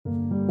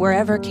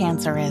Wherever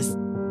cancer is,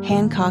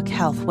 Hancock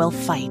Health will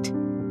fight.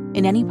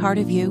 In any part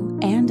of you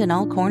and in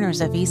all corners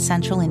of East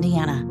Central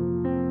Indiana.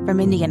 From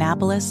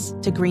Indianapolis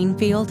to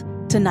Greenfield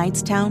to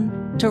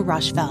Knightstown to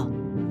Rushville.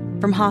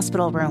 From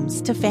hospital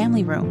rooms to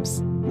family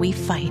rooms, we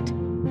fight.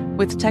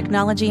 With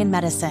technology and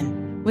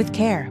medicine, with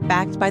care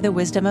backed by the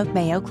wisdom of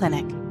Mayo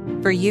Clinic.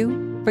 For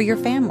you, for your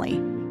family,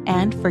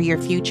 and for your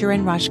future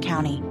in Rush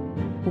County.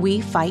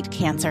 We fight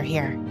cancer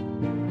here.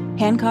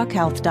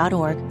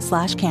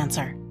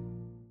 HancockHealth.org/cancer.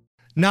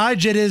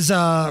 Nige, it is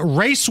a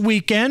race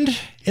weekend.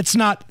 It's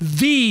not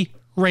the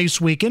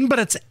race weekend, but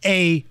it's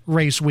a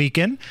race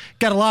weekend.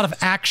 Got a lot of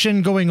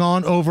action going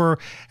on over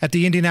at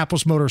the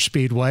Indianapolis Motor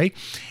Speedway.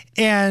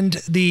 And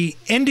the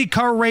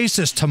IndyCar race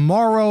is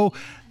tomorrow.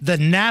 The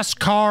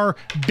NASCAR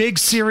Big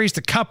Series,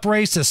 the Cup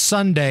race, is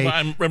Sunday.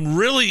 I'm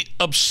really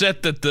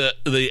upset that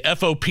the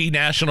FOP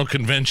National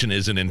Convention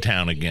isn't in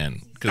town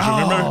again. Because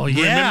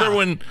remember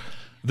when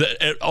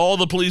all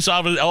the police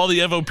officers, all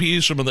the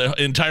FOPs from the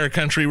entire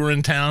country were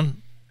in town?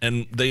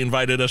 And they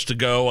invited us to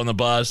go on the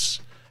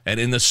bus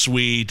and in the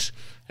suite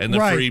and the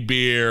free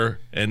beer,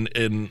 and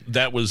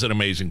that was an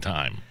amazing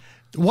time.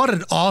 What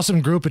an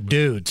awesome group of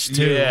dudes,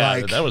 too.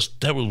 Yeah, that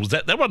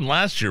wasn't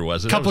last year,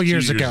 was it? Couple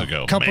years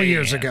ago.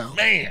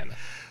 Man.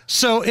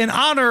 So in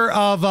honor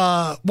of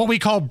what we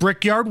call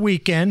Brickyard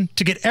Weekend,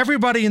 to get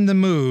everybody in the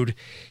mood,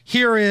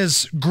 here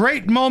is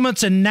great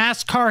moments in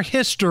NASCAR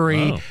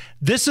history. Oh.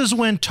 This is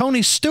when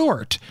Tony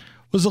Stewart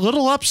was a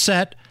little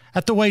upset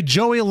at the way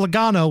Joey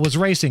Logano was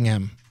racing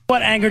him.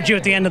 What angered you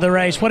at the end of the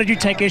race? What did you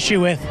take issue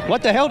with?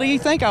 What the hell do you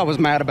think I was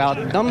mad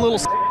about? Dumb little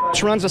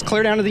runs us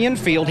clear down to the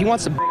infield. He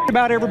wants to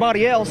about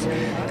everybody else,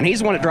 and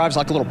he's the one that drives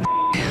like a little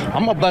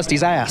I'm going to bust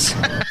his ass.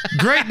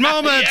 Great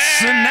moments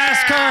in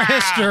NASCAR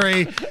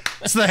history.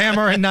 It's the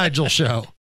Hammer and Nigel Show.